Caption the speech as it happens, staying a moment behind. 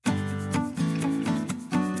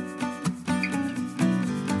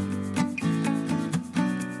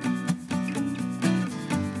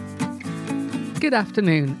Good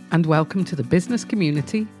afternoon and welcome to the business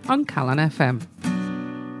community on Calon FM.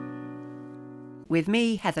 With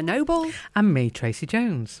me, Heather Noble. And me, Tracy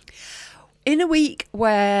Jones. In a week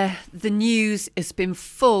where the news has been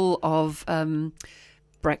full of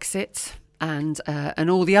Brexit and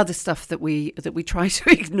all the other stuff that we try to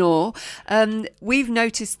ignore, we've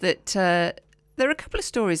noticed that there are a couple of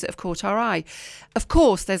stories that have caught our eye. Of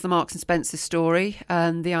course, there's the Marks and Spencer story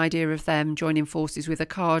and the idea of them joining forces with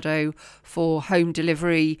Ocado for home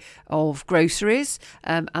delivery of groceries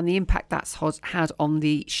and the impact that's had on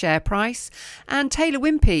the share price. And Taylor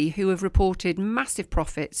Wimpey, who have reported massive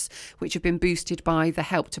profits, which have been boosted by the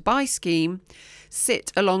Help to Buy scheme,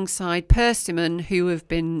 sit alongside Persimmon, who have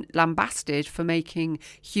been lambasted for making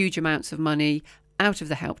huge amounts of money out of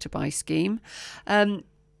the Help to Buy scheme.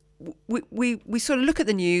 We sort of look at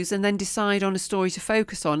the news and then decide on a story to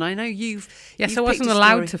focus on. I know you've I wasn't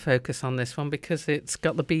allowed to focus on this one because it's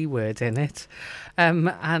got the B word in it,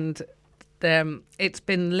 and it's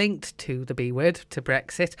been linked to the B word, to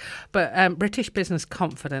Brexit. But British business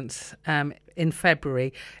confidence in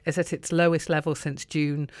February is at its lowest level since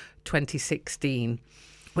June 2016.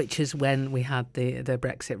 Which is when we had the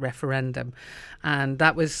Brexit referendum. And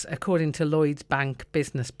that was according to Lloyds Bank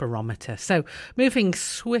Business Barometer. So moving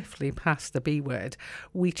swiftly past the B word,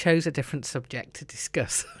 we chose a different subject to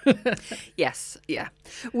discuss. Yes, yeah.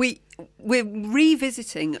 We're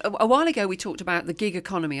revisiting. A while ago, we talked about the gig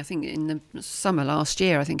economy, I think in the summer last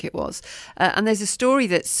year, I think it was. And there's a story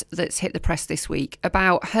that's hit the press this week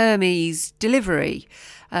about Hermes delivery.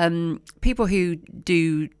 People who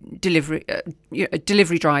do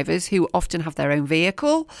delivery drivers who often have their own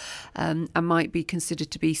vehicle and might be considered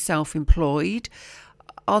to be self-employed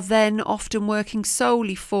are then often working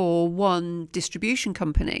solely for one distribution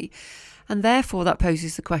company. And therefore, that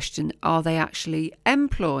poses the question, are they actually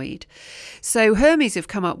employed? So Hermes have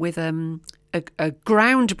come up with a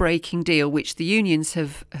groundbreaking deal, which the unions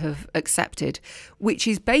have accepted, which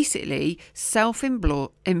is basically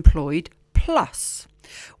self-employed plus,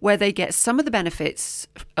 where they get some of the benefits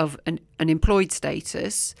of an employed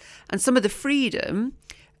status and some of the freedom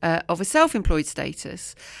of a self-employed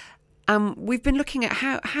status. We've been looking at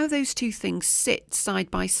how those two things sit side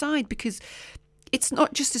by side, because it's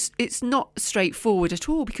not straightforward at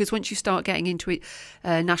all, because once you start getting into it,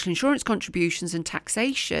 national insurance contributions and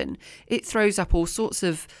taxation, it throws up all sorts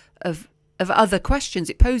of other questions.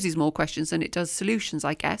 It poses more questions than it does solutions,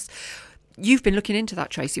 I guess. You've been looking into that,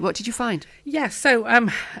 Tracy. What did you find? Yes, so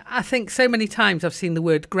I think so many times I've seen the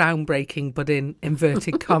word groundbreaking, but in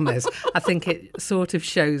inverted commas. I think it sort of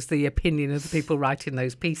shows the opinion of the people writing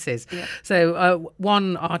those pieces. Yeah. So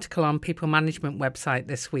one article on People Management website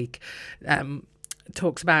this week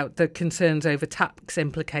talks about the concerns over tax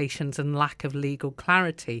implications and lack of legal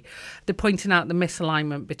clarity. They're pointing out the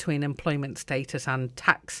misalignment between employment status and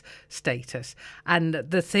tax status. And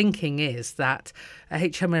the thinking is that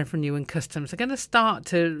HM Revenue and Customs are going to start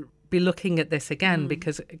to be looking at this again,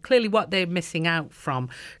 because clearly what they're missing out from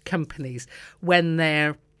companies when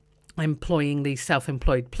they're employing these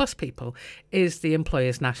self-employed plus people is the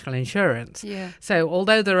employer's national insurance. Yeah. So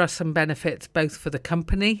although there are some benefits both for the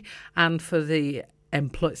company and for the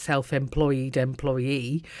self-employed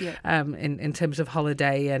employee, in terms of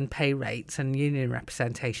holiday and pay rates and union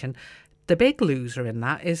representation, the big loser in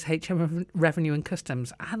that is HM Revenue and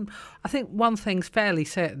Customs. And I think one thing's fairly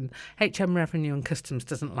certain, HM Revenue and Customs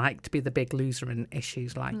doesn't like to be the big loser in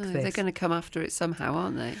issues like this. They're going to come after it somehow,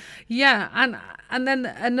 aren't they? Yeah, and then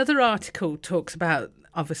another article talks about,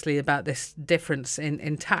 obviously, about this difference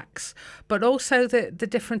in tax, but also the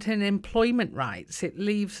difference in employment rights. It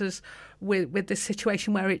leaves us with this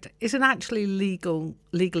situation where it isn't actually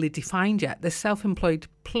legally defined yet. The self-employed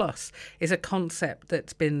plus is a concept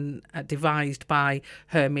that's been devised by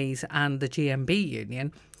Hermes and the GMB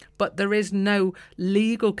union, but there is no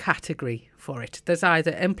legal category for it. There's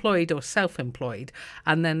either employed or self-employed,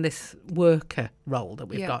 and then this worker role that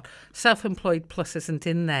we've got. Self-employed plus isn't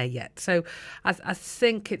in there yet. So I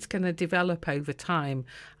think it's going to develop over time,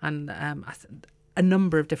 and a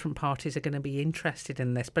number of different parties are going to be interested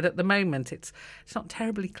in this. But at the moment, it's not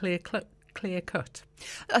terribly clear cut.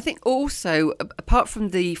 I think also, apart from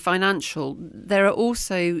the financial, there are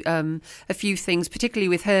also a few things, particularly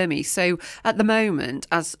with Hermes. So at the moment,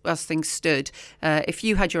 as things stood, if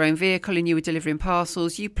you had your own vehicle and you were delivering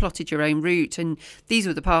parcels, you plotted your own route, and these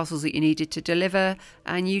were the parcels that you needed to deliver,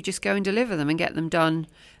 and you just go and deliver them and get them done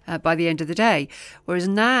by the end of the day. Whereas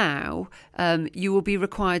now, you will be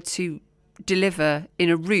required to deliver in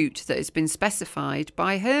a route that has been specified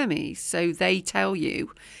by Hermes. So they tell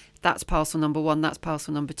you that's parcel number 1, that's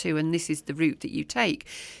parcel number 2, and this is the route that you take.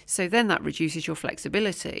 So then that reduces your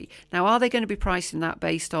flexibility. Now, are they going to be pricing that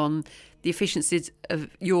based on the efficiencies of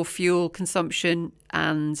your fuel consumption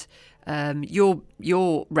and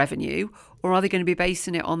your revenue, or are they going to be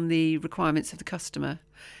basing it on the requirements of the customer?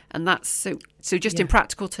 And that's so just in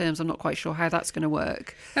practical terms, I'm not quite sure how that's going to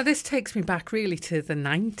work. Now, this takes me back really to the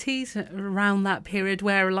 90s, around that period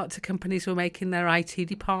where lots of companies were making their IT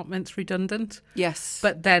departments redundant. Yes.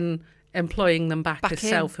 But then employing them back as in.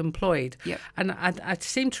 Self-employed. Yep. And I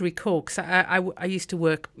seem to recall, because I used to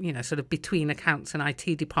work, sort of between accounts and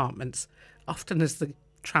IT departments, often as the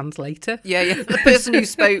translator. Yeah. The person who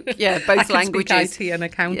spoke, both languages. IT and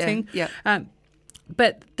accounting. Yeah.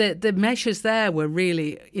 But the measures there were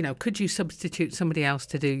really, could you substitute somebody else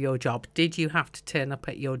to do your job? Did you have to turn up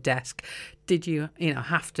at your desk? Did you,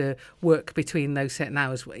 have to work between those certain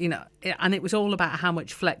hours? And it was all about how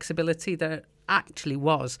much flexibility there actually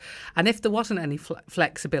was. And if there wasn't any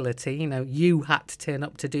flexibility, you had to turn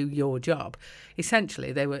up to do your job.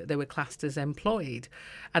 Essentially, they were classed as employed.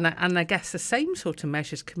 And I guess the same sort of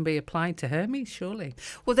measures can be applied to Hermes, surely.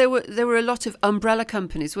 Well, there were a lot of umbrella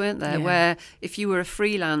companies, weren't there, Yeah. where if you were a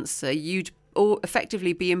freelancer, you'd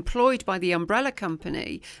effectively be employed by the umbrella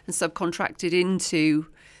company and subcontracted into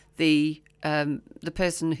the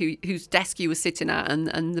person whose desk you were sitting at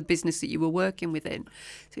and the business that you were working within.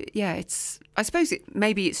 So, I suppose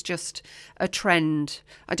maybe it's just a trend.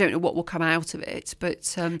 I don't know what will come out of it,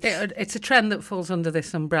 but it's a trend that falls under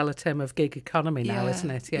this umbrella term of gig economy now,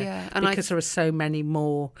 isn't it? Yeah. And because there are so many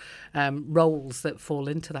more roles that fall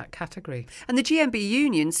into that category. And the GMB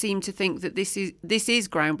union seem to think that this is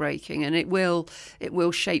groundbreaking, and it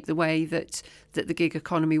will shape the way that the gig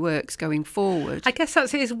economy works going forward. I guess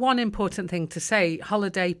that is one important thing to say.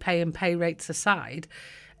 Holiday pay and pay rates aside,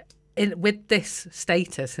 with this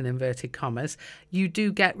status, in inverted commas, you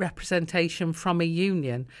do get representation from a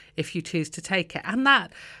union if you choose to take it. And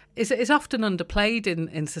that is often underplayed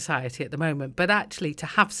in society at the moment. But actually, to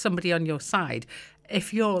have somebody on your side,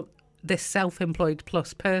 if you're this self-employed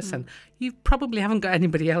plus person, you probably haven't got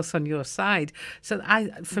anybody else on your side. So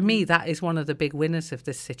for me, that is one of the big winners of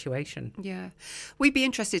this situation. Yeah. We'd be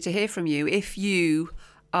interested to hear from you if you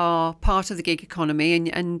are part of the gig economy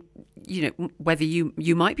and whether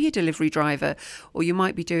you might be a delivery driver or you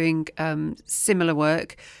might be doing similar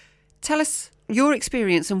work. Tell us your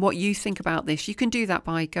experience and what you think about this. You can do that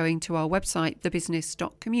by going to our website,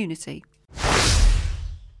 thebusiness.community.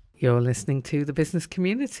 You're listening to The Business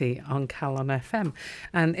Community on Calon FM.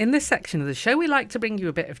 And in this section of the show, we like to bring you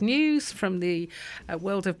a bit of news from the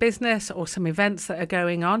world of business or some events that are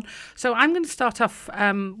going on. So I'm going to start off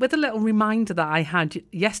with a little reminder that I had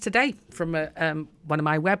yesterday from one of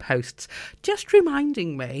my web hosts, just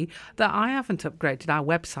reminding me that I haven't upgraded our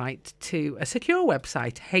website to a secure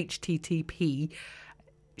website. HTTP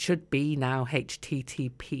should be now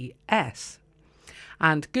HTTPS.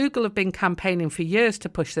 And Google have been campaigning for years to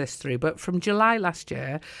push this through, but from July last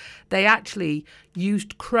year, they actually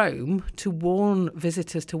used Chrome to warn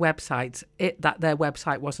visitors to websites that their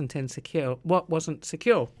website wasn't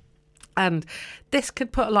secure. And this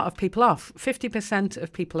could put a lot of people off. 50%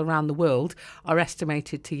 of people around the world are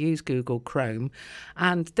estimated to use Google Chrome.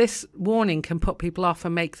 And this warning can put people off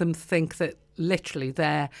and make them think that literally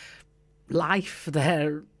their life,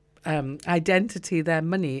 their identity, their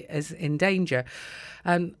money is in danger.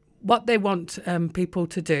 And what they want people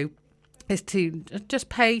to do is to just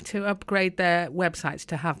pay to upgrade their websites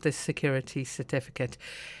to have this security certificate.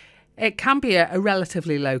 It can be a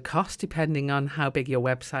relatively low cost depending on how big your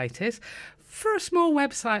website is. For a small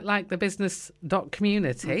website like the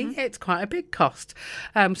business.community, it's quite a big cost.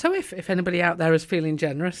 So if anybody out there is feeling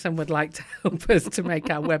generous and would like to help us to make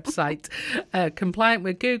our website compliant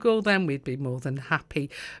with Google, then we'd be more than happy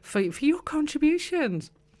for your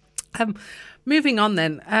contributions. Moving on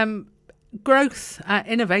then, growth,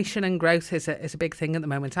 innovation and growth is a big thing at the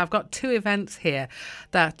moment. I've got two events here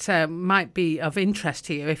that might be of interest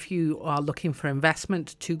to you if you are looking for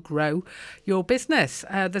investment to grow your business.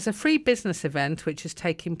 There's a free business event which is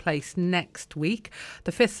taking place next week,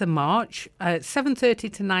 the 5th of March, 7:30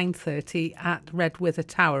 to 9:30 at Redwither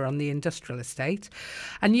Tower on the Industrial Estate.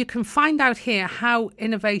 And you can find out here how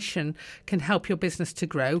innovation can help your business to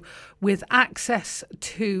grow with access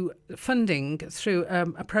to funding through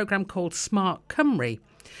a programme called Smart Cymru.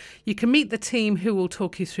 You can meet the team who will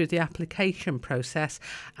talk you through the application process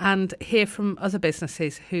and hear from other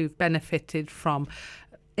businesses who've benefited from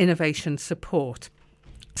innovation support.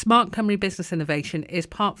 Smart Cymru Business Innovation is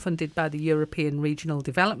part funded by the European Regional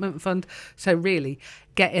Development Fund. So really,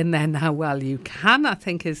 get in there now while you can, I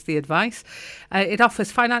think is the advice. It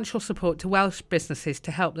offers financial support to Welsh businesses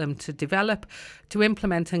to help them to develop, to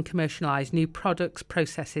implement and commercialise new products,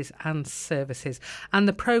 processes and services. And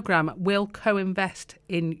the programme will co-invest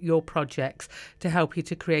in your projects to help you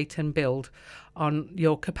to create and build on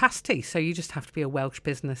your capacity. So you just have to be a Welsh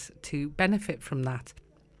business to benefit from that.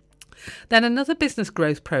 Then another business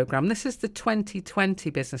growth programme. This is the 2020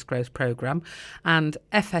 business growth programme and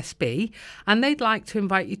FSB, and they'd like to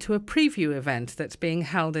invite you to a preview event that's being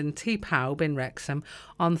held in Tŷ Pawb in Wrexham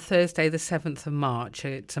on Thursday the 7th of March.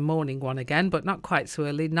 It's a morning one again, but not quite so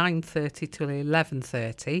early, 9:30 till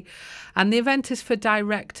 11:30. And the event is for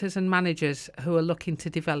directors and managers who are looking to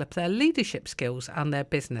develop their leadership skills and their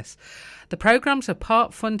business. The programmes are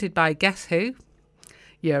part funded by Guess Who?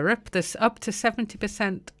 Europe. There's up to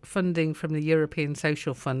 70% funding from the European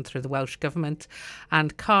Social Fund through the Welsh Government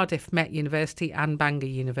and Cardiff Met University and Bangor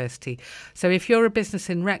University. So if you're a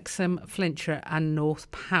business in Wrexham, Flintshire and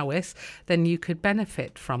North Powys, then you could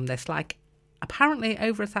benefit from this, like apparently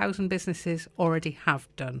over 1,000 businesses already have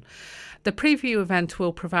done. The preview event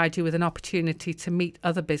will provide you with an opportunity to meet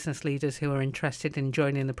other business leaders who are interested in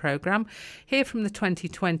joining the programme, hear from the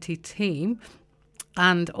 2020 team,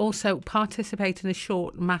 and also participate in a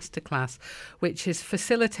short masterclass, which is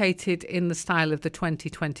facilitated in the style of the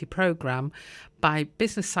 2020 programme by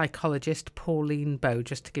business psychologist Pauline Bow,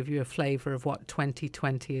 just to give you a flavour of what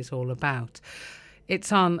 2020 is all about.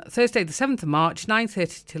 It's on Thursday the 7th of March,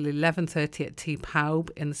 9:30 till 11:30 at Tŷ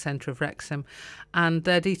Pawb in the centre of Wrexham, and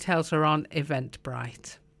their details are on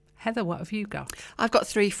Eventbrite. Heather, what have you got? I've got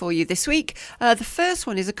 3 for you this week. The first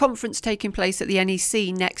one is a conference taking place at the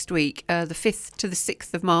NEC next week, the 5th to the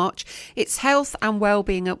 6th of March. It's health and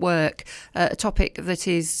wellbeing at work, a topic that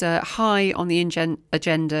is high on the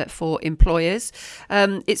agenda for employers.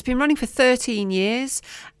 It's been running for 13 years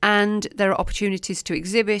and there are opportunities to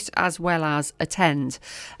exhibit as well as attend.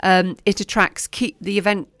 The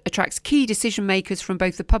event attracts key decision makers from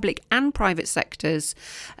both the public and private sectors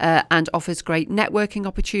and offers great networking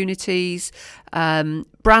opportunities,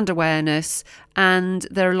 brand awareness, and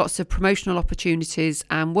there are lots of promotional opportunities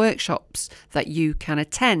and workshops that you can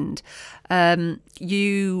attend.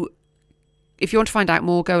 If you want to find out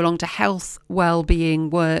more, go along to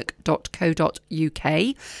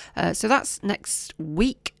healthwellbeingwork.co.uk. So that's next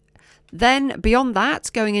week. Then beyond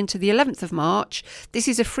that, going into the 11th of March, this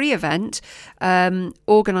is a free event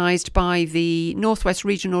organised by the Northwest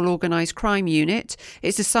Regional Organised Crime Unit.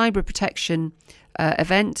 It's a cyber protection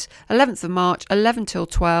event, 11th of March, 11 till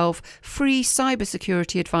 12, free cyber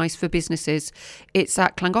security advice for businesses. It's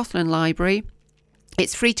at Llangollen Library.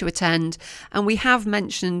 It's free to attend, and we have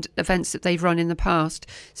mentioned events that they've run in the past.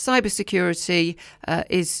 Cybersecurity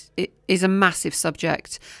is a massive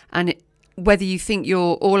subject, and whether you think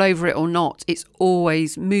you're all over it or not, it's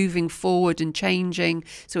always moving forward and changing.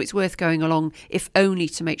 So it's worth going along, if only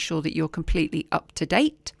to make sure that you're completely up to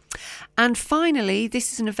date. And finally,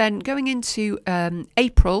 this is an event going into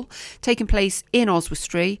April, taking place in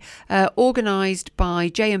Oswestry, organised by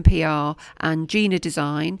JMPR and Gina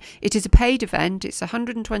Design. It is a paid event. It's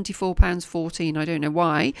 £124.14. I don't know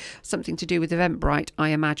why. Something to do with Eventbrite, I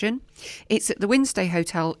imagine. It's at the Winstay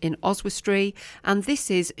Hotel in Oswestry, and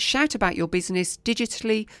this is Shout About Your Business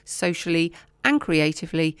digitally, socially and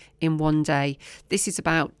creatively in one day. This is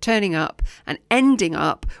about turning up and ending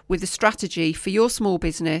up with a strategy for your small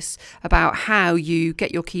business about how you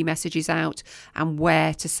get your key messages out and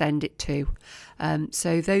where to send it to.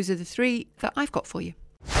 So those are the 3 that I've got for you.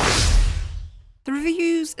 The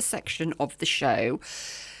reviews section of the show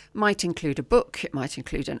might include a book, it might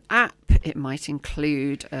include an app, it might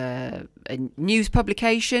include a news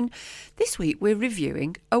publication. This week we're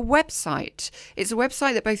reviewing a website. It's a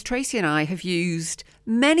website that both Tracy and I have used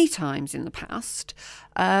many times in the past,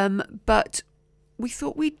 but we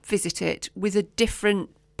thought we'd visit it with a different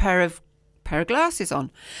pair of glasses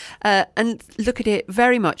on and look at it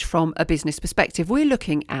very much from a business perspective. We're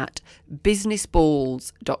looking at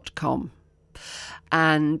businessballs.com,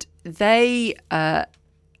 and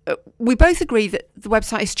we both agree that the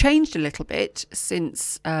website has changed a little bit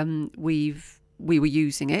since we were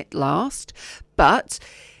using it last, but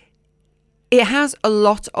it has a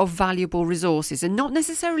lot of valuable resources and not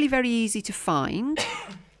necessarily very easy to find,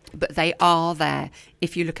 but they are there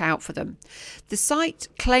if you look out for them. The site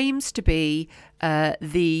claims to be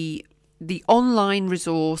the online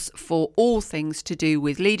resource for all things to do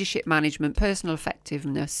with leadership management, personal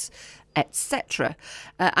effectiveness, etc.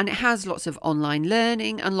 And it has lots of online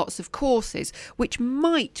learning and lots of courses, which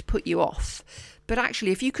might put you off. But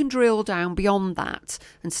actually, if you can drill down beyond that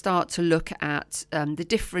and start to look at the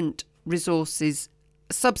different resources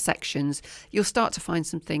subsections, you'll start to find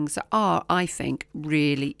some things that are, I think,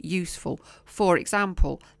 really useful. For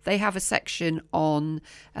example, they have a section on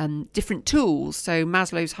different tools, so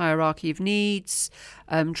Maslow's hierarchy of needs,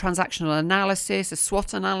 transactional analysis, a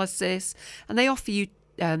SWOT analysis, and they offer you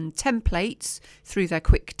templates through their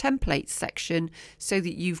quick templates section, so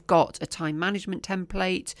that you've got a time management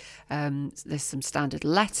template. There's some standard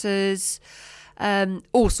letters,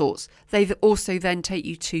 all sorts. They also then take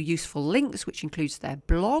you to useful links, which includes their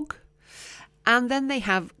blog. And then they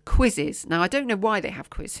have quizzes. Now, I don't know why they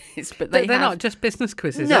have quizzes, but they're not just business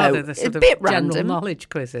quizzes, no, are they? They're sort a bit of general random knowledge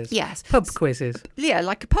quizzes. Yes. Pub quizzes. Yeah,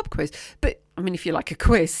 like a pub quiz. But, I mean, if you like a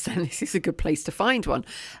quiz, then this is a good place to find one.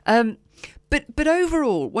 But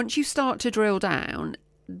overall, once you start to drill down,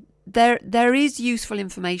 there is useful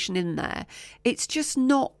information in there. It's just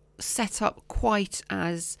not set up quite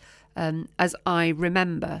as I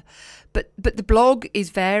remember. But the blog is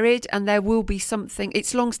varied, and there will be something.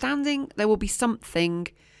 It's long-standing. There will be something.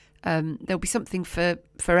 There'll be something for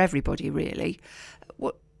everybody, really.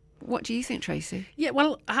 What do you think, Tracy? Yeah,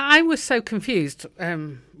 well, I was so confused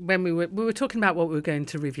when we were talking about what we were going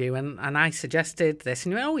to review, and I suggested this,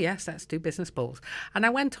 and you went, oh yes, let's do business balls. And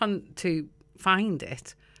I went on to find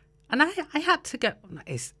it, and I had to go,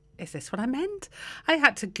 is this what I meant? I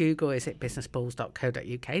had to Google, is it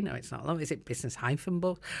businessballs.co.uk? No, it's not. Is it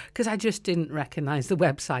business-balls? Because I just didn't recognise the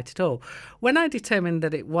website at all. When I determined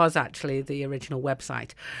that it was actually the original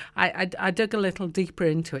website, I dug a little deeper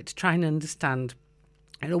into it to try and understand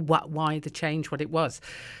why the change, what it was.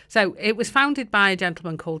 So it was founded by a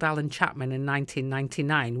gentleman called Alan Chapman in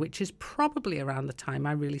 1999, which is probably around the time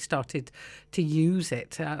I really started to use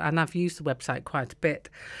it. And I've used the website quite a bit.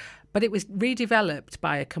 But it was redeveloped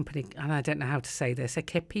by a company, and I don't know how to say this,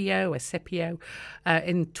 Acipio,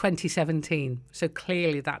 in 2017. So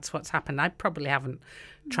clearly that's what's happened. I probably haven't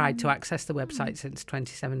tried to access the website since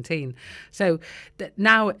 2017. So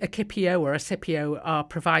now Acipio are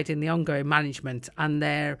providing the ongoing management, and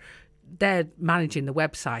they're managing the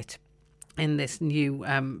website in this new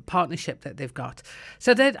partnership that they've got.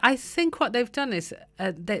 So I think what they've done is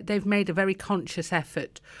they've made a very conscious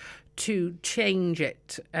effort to change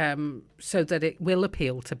it so that it will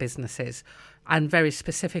appeal to businesses, and very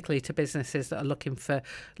specifically to businesses that are looking for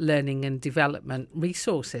learning and development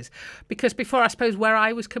resources. Because before, I suppose, where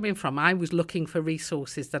I was coming from, I was looking for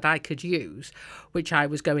resources that I could use, which I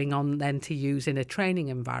was going on then to use in a training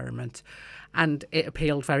environment. And it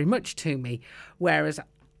appealed very much to me. Whereas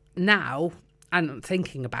now, and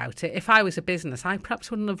thinking about it, if I was a business, I perhaps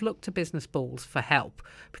wouldn't have looked to Business Balls for help,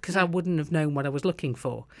 because I wouldn't have known what I was looking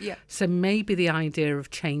for. Yeah. So maybe the idea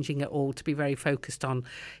of changing it all to be very focused on,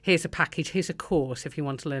 here's a package, here's a course if you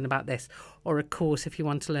want to learn about this, or a course if you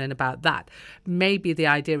want to learn about that. Maybe the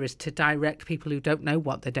idea is to direct people who don't know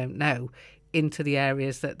what they don't know into the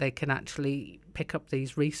areas that they can actually pick up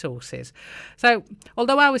these resources. So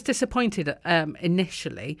although I was disappointed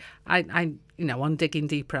initially, I on digging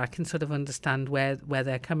deeper, I can sort of understand where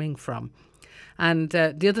they're coming from. And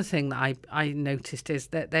the other thing that I noticed is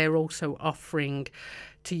that they're also offering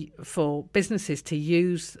for businesses to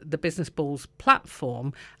use the Business Balls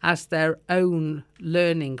platform as their own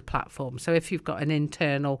learning platform. So if you've got an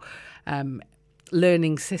internal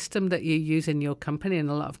learning system that you use in your company, and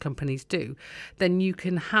a lot of companies do, then you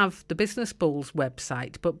can have the Business Balls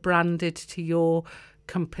website but branded to your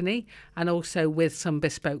company, and also with some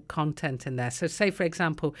bespoke content in there. So say, for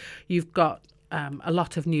example, you've got a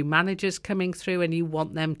lot of new managers coming through and you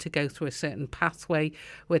want them to go through a certain pathway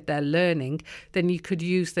with their learning, then you could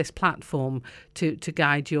use this platform to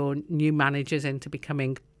guide your new managers into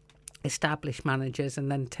becoming established managers,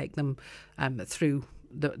 and then take them through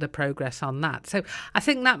the progress on that. So I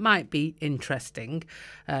think that might be interesting.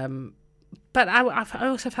 But I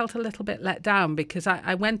also felt a little bit let down, because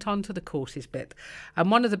I went on to the courses bit,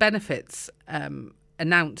 and one of the benefits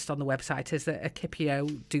announced on the website is that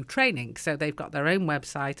Acipio do training. So they've got their own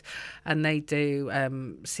website, and they do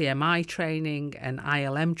CMI training and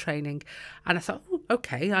ILM training. And I thought, oh,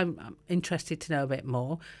 okay, I'm interested to know a bit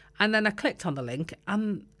more. And then I clicked on the link,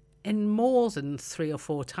 and in more than 3 or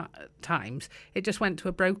 4 times, it just went to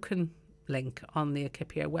a broken link on the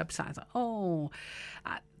Acipio website. I thought,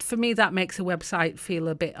 for me, that makes a website feel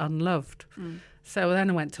a bit unloved. So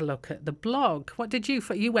then I went to look at the blog. What did you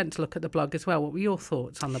went to look at the blog as well? What were your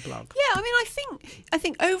thoughts on the blog? Yeah, I mean, I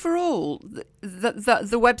think overall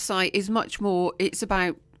the website is much more, it's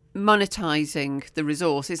about monetizing the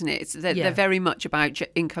resource, isn't it? They're very much about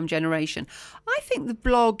income generation. I think the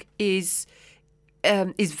blog is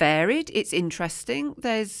varied. It's interesting.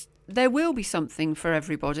 There's there will be something for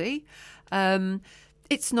everybody.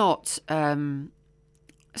 It's not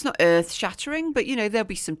earth-shattering, but, there'll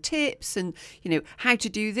be some tips and, how to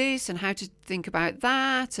do this and how to think about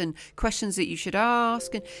that and questions that you should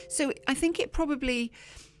ask. And so I think it probably,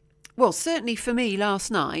 well, certainly for me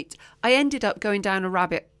last night, I ended up going down a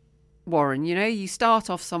rabbit warren. You start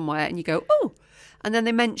off somewhere and you go, oh, and then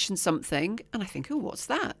they mention something and I think, oh, what's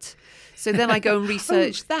that? So then I go and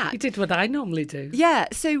research that. You did what I normally do. Yeah.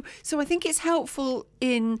 So I think it's helpful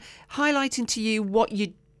in highlighting to you what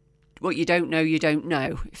you don't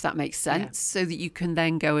know, if that makes sense, so that you can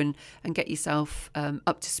then go and get yourself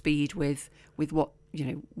up to speed with what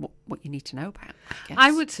what you need to know about, I guess.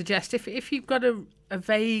 I would suggest if you've got a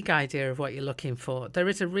vague idea of what you're looking for, there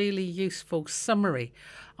is a really useful summary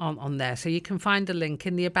on there. So you can find a link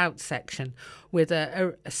in the About section with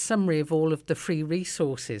a summary of all of the free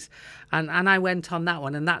resources. And I went on that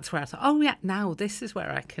one, and that's where I thought, oh, yeah, now this is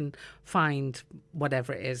where I can find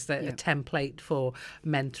whatever it is, a template for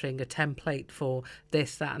mentoring, a template for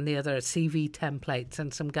this, that, and the other, CV templates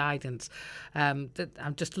and some guidance. I'm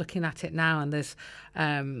just looking at it now, and there's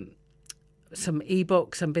some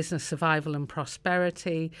ebooks on business survival and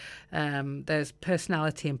prosperity. There's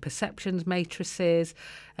personality and perceptions matrices,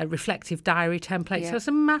 a reflective diary template. So it's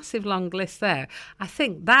a massive long list there. I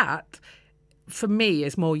think that, for me,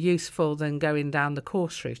 is more useful than going down the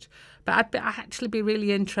course route. But I'd actually be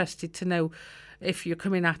really interested to know, if you're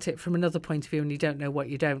coming at it from another point of view and you don't know what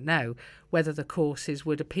you don't know, whether the courses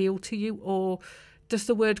would appeal to you, or does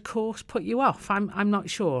the word course put you off? I'm not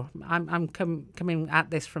sure. I'm coming at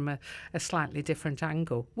this from a slightly different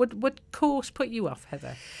angle. Would course put you off,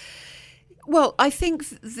 Heather? Well, I think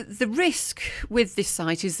the risk with this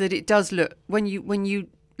site is that it does look, when you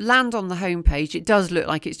land on the homepage, it does look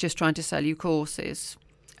like it's just trying to sell you courses.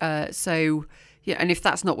 So, and if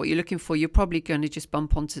that's not what you're looking for, you're probably going to just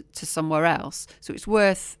bump onto somewhere else. So it's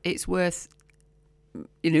worth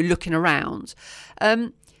looking around.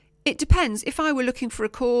 It depends. If I were looking for a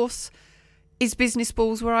course, is Business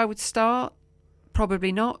Balls where I would start?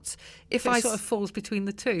 Probably not. If it sort of falls between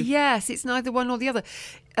the two. Yes, it's neither one nor the other.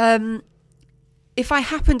 If I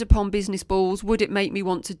happened upon Business Balls, would it make me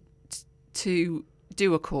want to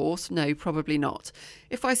do a course? No, probably not.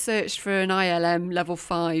 If I searched for an ILM Level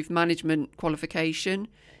 5 management qualification,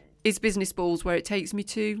 is Business Balls where it takes me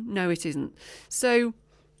to? No, it isn't. So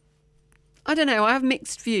I don't know. I have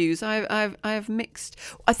mixed views. I have mixed.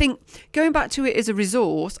 I think going back to it as a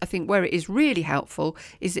resource, I think where it is really helpful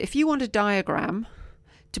is that if you want a diagram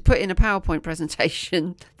to put in a PowerPoint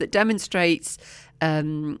presentation that demonstrates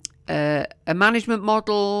a management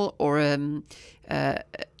model or a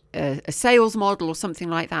sales model or something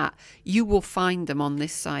like that, you will find them on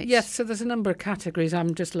this site. Yes, so there's a number of categories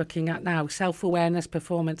I'm just looking at now: self-awareness,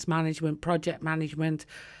 performance management, project management,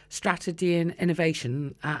 strategy and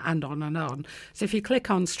innovation, and on and on. So if you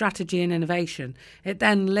click on strategy and innovation, it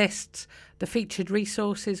then lists the featured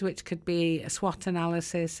resources, which could be a SWOT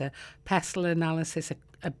analysis, a PESTEL analysis,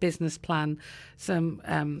 a business plan, some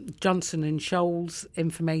Johnson and Scholes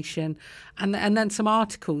information, and then some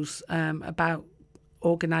articles about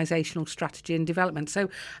organisational strategy and development. So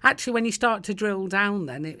actually, when you start to drill down,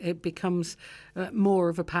 then it becomes more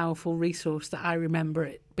of a powerful resource that I remember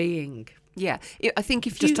it being. Yeah, I think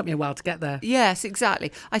if it just took me a while to get there. Yes,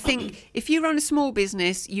 exactly. I think if you run a small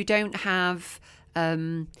business, you don't have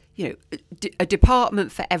a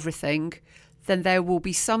department for everything, then there will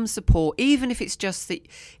be some support, even if it's just that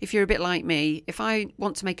if you're a bit like me, if I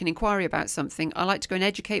want to make an inquiry about something, I like to go and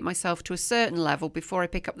educate myself to a certain level before I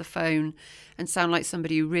pick up the phone and sound like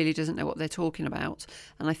somebody who really doesn't know what they're talking about.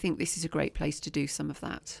 And I think this is a great place to do some of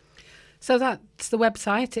that. So that's the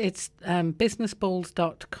website. It's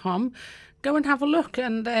businessballs.com. Go and have a look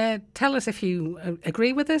and tell us if you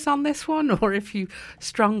agree with us on this one, or if you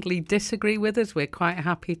strongly disagree with us. We're quite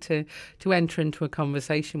happy to enter into a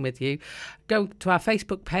conversation with you. Go to our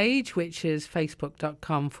Facebook page, which is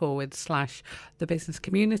facebook.com/The Business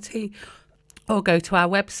Community, or go to our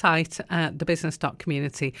website at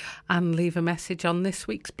thebusiness.community and leave a message on this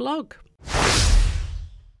week's blog.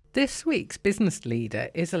 This week's business leader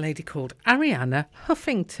is a lady called Arianna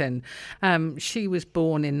Huffington. She was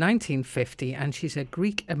born in 1950 and she's a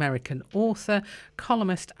Greek-American author,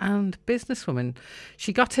 columnist and businesswoman.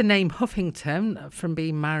 She got her name Huffington from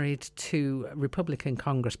being married to Republican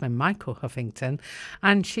Congressman Michael Huffington,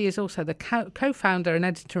 and she is also the co-founder and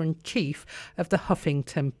editor-in-chief of the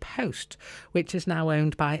Huffington Post, which is now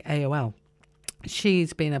owned by AOL.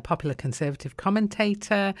 She's been a popular conservative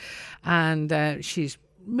commentator, and she's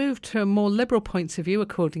moved to more liberal points of view,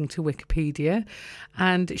 according to Wikipedia,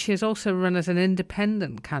 and she has also run as an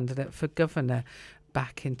independent candidate for governor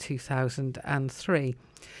back in 2003.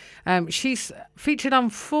 She's featured on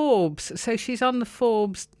Forbes, so she's on the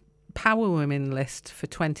Forbes Power Women list for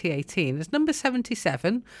 2018 as number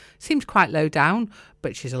 77. Seems quite low down,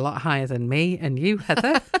 but she's a lot higher than me and you,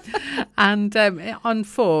 Heather. And on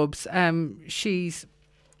Forbes, she's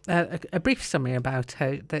a brief summary about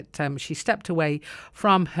her, that she stepped away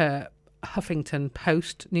from her Huffington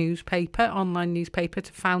Post newspaper, online newspaper,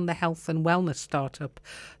 to found the health and wellness startup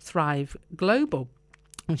Thrive Global.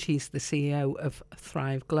 And she's the CEO of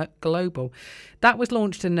Thrive Global. That was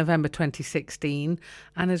launched in November 2016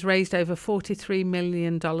 and has raised over $43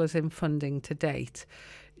 million in funding to date.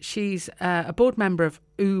 She's a board member of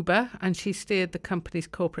Uber, and she steered the company's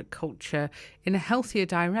corporate culture in a healthier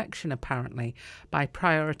direction, apparently, by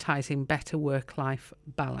prioritising better work-life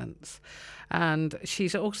balance. And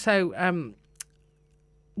she's also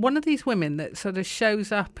one of these women that sort of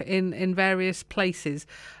shows up in various places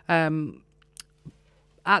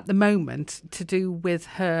at the moment to do with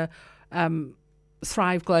her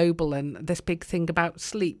Thrive Global and this big thing about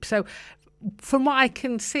sleep. So from what I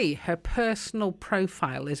can see, her personal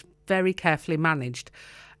profile is very carefully managed.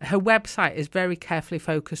 Her website is very carefully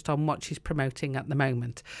focused on what she's promoting at the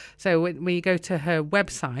moment. So when you go to her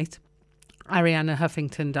website,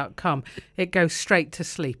 ariannahuffington.com, it goes straight to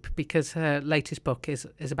sleep, because her latest book is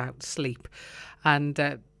about sleep.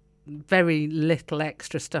 And very little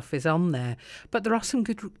extra stuff is on there, but there are some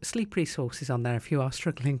good sleep resources on there if you are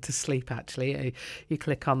struggling to sleep. Actually, you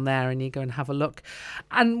click on there and you go and have a look.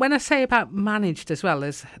 And when I say about managed as well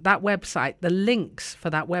as that website, the links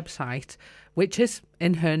for that website, which is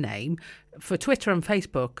in her name, for Twitter and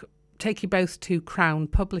Facebook, take you both to Crown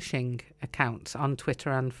Publishing accounts on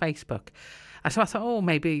Twitter and Facebook. And so I thought,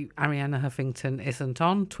 maybe Arianna Huffington isn't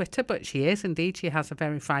on Twitter, but she is indeed. She has a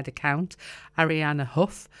verified account. Arianna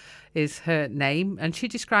Huff is her name, and she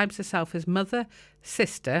describes herself as mother,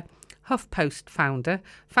 sister, HuffPost founder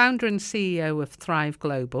and CEO of Thrive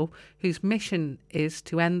Global, whose mission is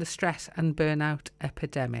to end the stress and burnout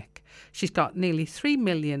epidemic. She's got nearly 3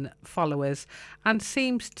 million followers and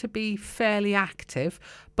seems to be fairly active,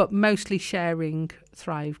 but mostly sharing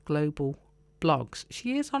Thrive Global blogs.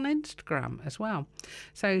 She is on Instagram as well.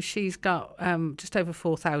 So she's got just over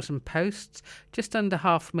 4,000 posts, just under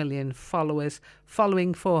 500,000 followers,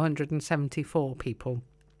 following 474 people.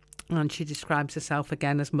 And she describes herself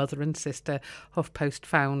again as mother and sister, HuffPost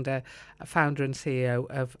founder and CEO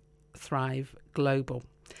of Thrive Global.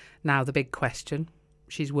 Now, the big question,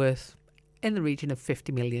 she's worth in the region of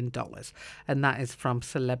 $50 million, and that is from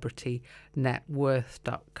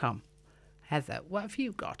celebritynetworth.com. Heather, what have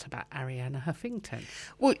you got about Arianna Huffington?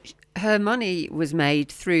 Well, her money was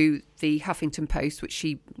made through the Huffington Post, which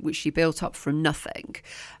she built up from nothing.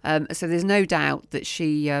 So there's no doubt that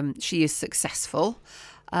she is successful.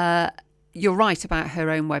 You're right about her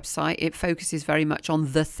own website. It focuses very much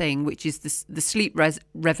on the thing, which is the sleep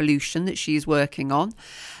revolution that she is working on.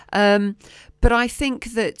 But I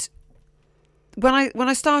think that when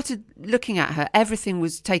I started looking at her, everything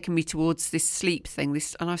was taking me towards this sleep thing.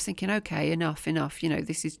 And I was thinking, okay, enough.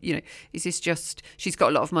 This is, is this just she's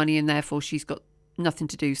got a lot of money and therefore she's got nothing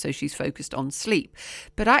to do, so she's focused on sleep.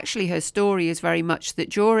 But actually, her story is very much that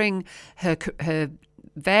during her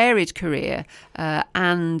varied career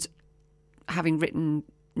and having written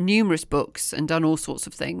numerous books and done all sorts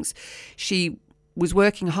of things, she was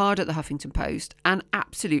working hard at the Huffington Post and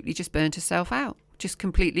absolutely just burnt herself out. Just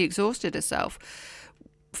completely exhausted herself,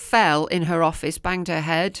 fell in her office, banged her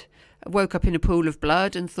head, woke up in a pool of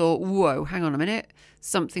blood and thought, whoa, hang on a minute,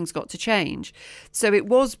 something's got to change. So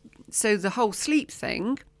the whole sleep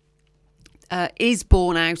thing is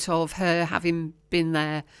born out of her having been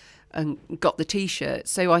there and got the T-shirt.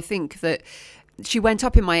 So I think that she went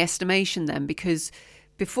up in my estimation then, because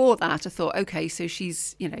before that I thought, okay, so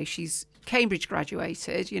she's Cambridge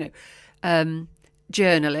graduated,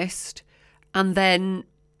 journalist, and then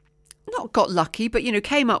not got lucky, but,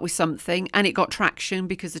 came up with something and it got traction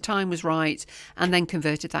because the time was right, and then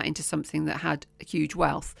converted that into something that had a huge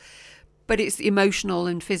wealth. But it's the emotional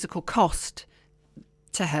and physical cost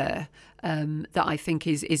to her that I think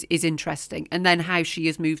is interesting. And then how she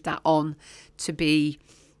has moved that on to be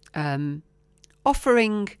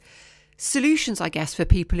offering solutions, I guess, for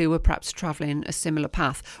people who are perhaps travelling a similar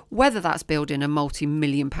path, whether that's building a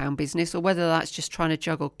multi-million-pound business or whether that's just trying to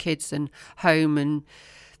juggle kids and home and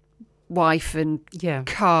wife and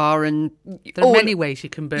car, and there are many ways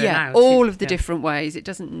you can burn out. All of the different ways. It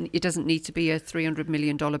doesn't need to be a $300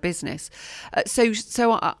 million business. So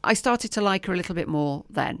I started to like her a little bit more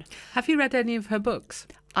then. Have you read any of her books?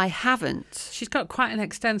 I haven't. She's got quite an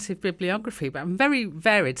extensive bibliography, but very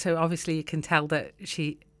varied. So obviously you can tell that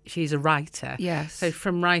she she's a writer. Yes. So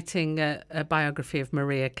from writing a biography of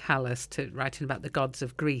Maria Callas to writing about the gods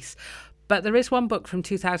of Greece. But there is one book from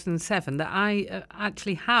 2007 that I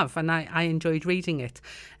actually have, and I enjoyed reading it.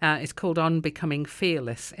 It's called On Becoming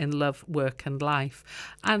Fearless in Love, Work and Life.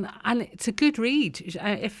 And it's a good read.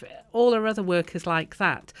 If all her other work is like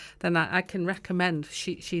that, then I can recommend.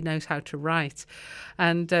 She knows how to write.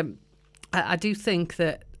 And I do think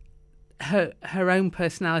that her own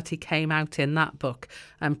personality came out in that book,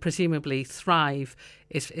 and presumably Thrive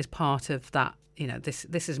is part of that. You know, this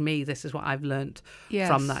is me, this is what I've learnt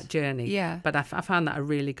from that journey. Yeah. But I found that a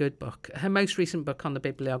really good book. Her most recent book on the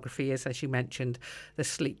bibliography is, as you mentioned, The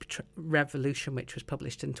Sleep Revolution, which was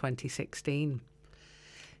published in 2016.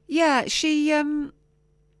 Yeah, she had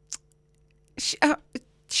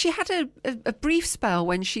a brief spell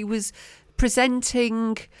when she was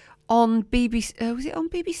presenting on BBC. Was it on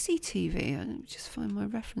BBC TV? Let me just find my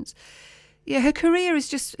reference. Yeah, her career is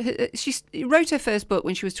just... She wrote her first book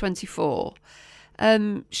when she was 24.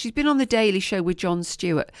 She's been on The Daily Show with Jon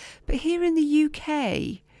Stewart. But here in the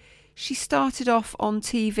UK, she started off on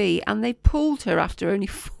TV and they pulled her after only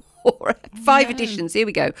 5 editions. Here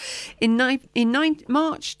we go. In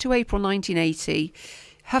March to April 1980,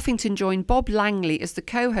 Huffington joined Bob Langley as the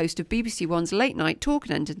co-host of BBC One's late-night talk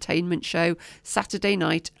and entertainment show Saturday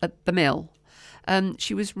Night at the Mill.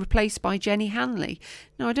 She was replaced by Jenny Hanley.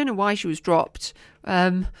 Now, I don't know why she was dropped,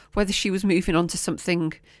 whether she was moving on to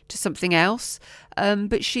something else.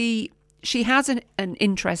 But she has an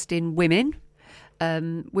interest in women,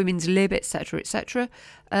 women's lib, etc., etc.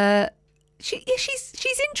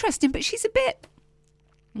 She's interesting, but she's a bit...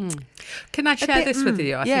 Can I share this with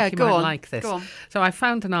you? I think you might like this. Go on. So I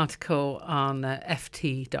found an article on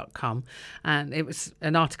ft.com, and it was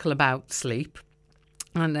an article about sleep.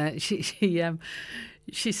 And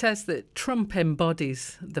she says that Trump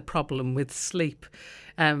embodies the problem with sleep.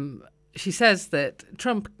 She says that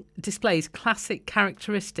Trump displays classic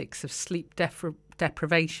characteristics of sleep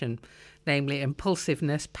deprivation, namely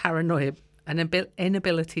impulsiveness, paranoia, and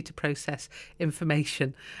inability to process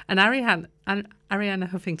information. And Arianna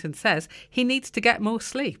Huffington says he needs to get more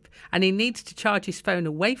sleep, and he needs to charge his phone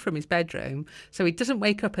away from his bedroom so he doesn't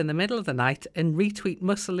wake up in the middle of the night and retweet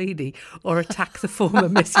Mussolini or attack the former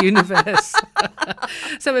Miss Universe.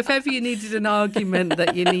 So if ever you needed an argument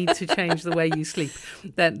that you need to change the way you sleep,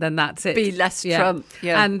 then that's it. Be less Trump.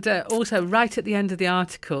 Yeah. And also, right at the end of the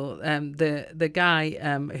article, the guy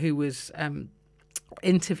who was...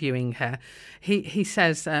 interviewing her, he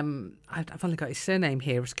says, I've only got his surname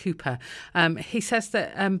here, it's Cooper. He says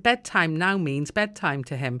that bedtime now means bedtime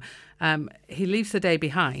to him. He leaves the day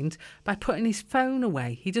behind by putting his phone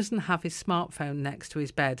away. He doesn't have his smartphone next to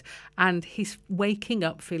his bed, and he's waking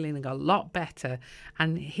up feeling a lot better,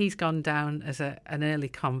 and he's gone down as an early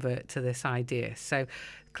convert to this idea. So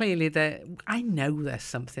clearly, I know there's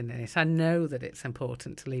something in it. I know that it's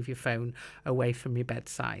important to leave your phone away from your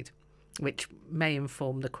bedside, which may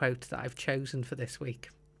inform the quote that I've chosen for this week.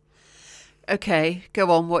 Okay,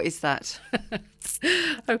 go on. What is that?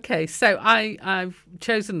 Okay, so I've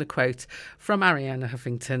chosen the quote from Arianna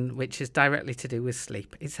Huffington, which is directly to do with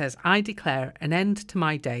sleep. It says, "I declare an end to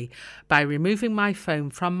my day by removing my phone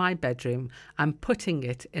from my bedroom and putting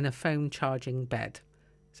it in a phone charging bed."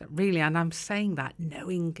 So really, and I'm saying that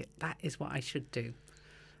knowing that is what I should do.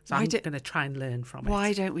 So I'm going to try and learn from it.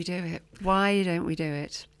 Why don't we do it? Why don't we do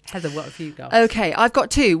it? Heather, what have you got? Okay, I've got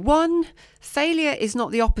 2. 1, failure is not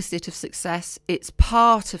the opposite of success. It's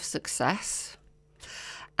part of success.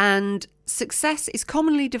 And success is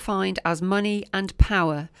commonly defined as money and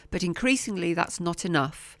power, but increasingly that's not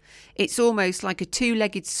enough. It's almost like a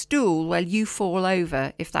 2-legged stool where you fall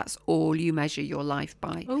over if that's all you measure your life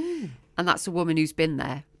by. Ooh. And that's a woman who's been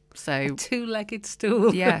there. So a 2-legged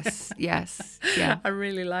stool. Yes, yeah. I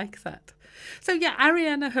really like that. So yeah,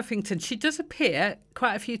 Arianna Huffington, she does appear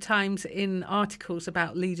quite a few times in articles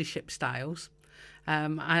about leadership styles.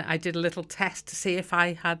 I did a little test to see if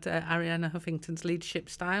I had Arianna Huffington's leadership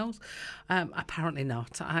styles. Apparently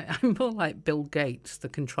not. I'm more like Bill Gates, the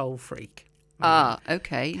control freak.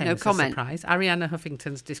 Okay. No comment. Surprise. Arianna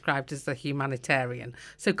Huffington's described as the humanitarian.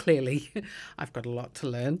 So clearly, I've got a lot to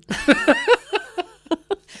learn.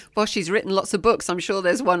 Well, she's written lots of books. I'm sure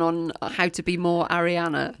there's one on how to be more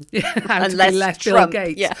Arianna. Yeah, how and to less be less Trump. Bill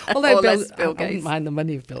Gates. Yeah. Although less Bill I Gates. wouldn't mind the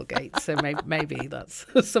money of Bill Gates, so maybe that's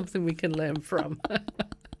something we can learn from.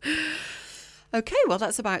 Okay, well,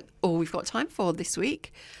 that's about all we've got time for this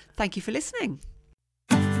week. Thank you for listening.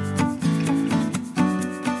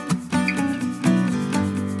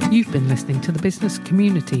 You've been listening to The Business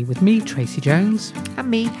Community with me, Tracy Jones.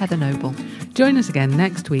 And me, Heather Noble. Join us again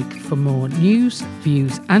next week for more news,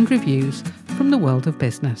 views and reviews from the world of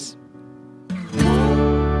business.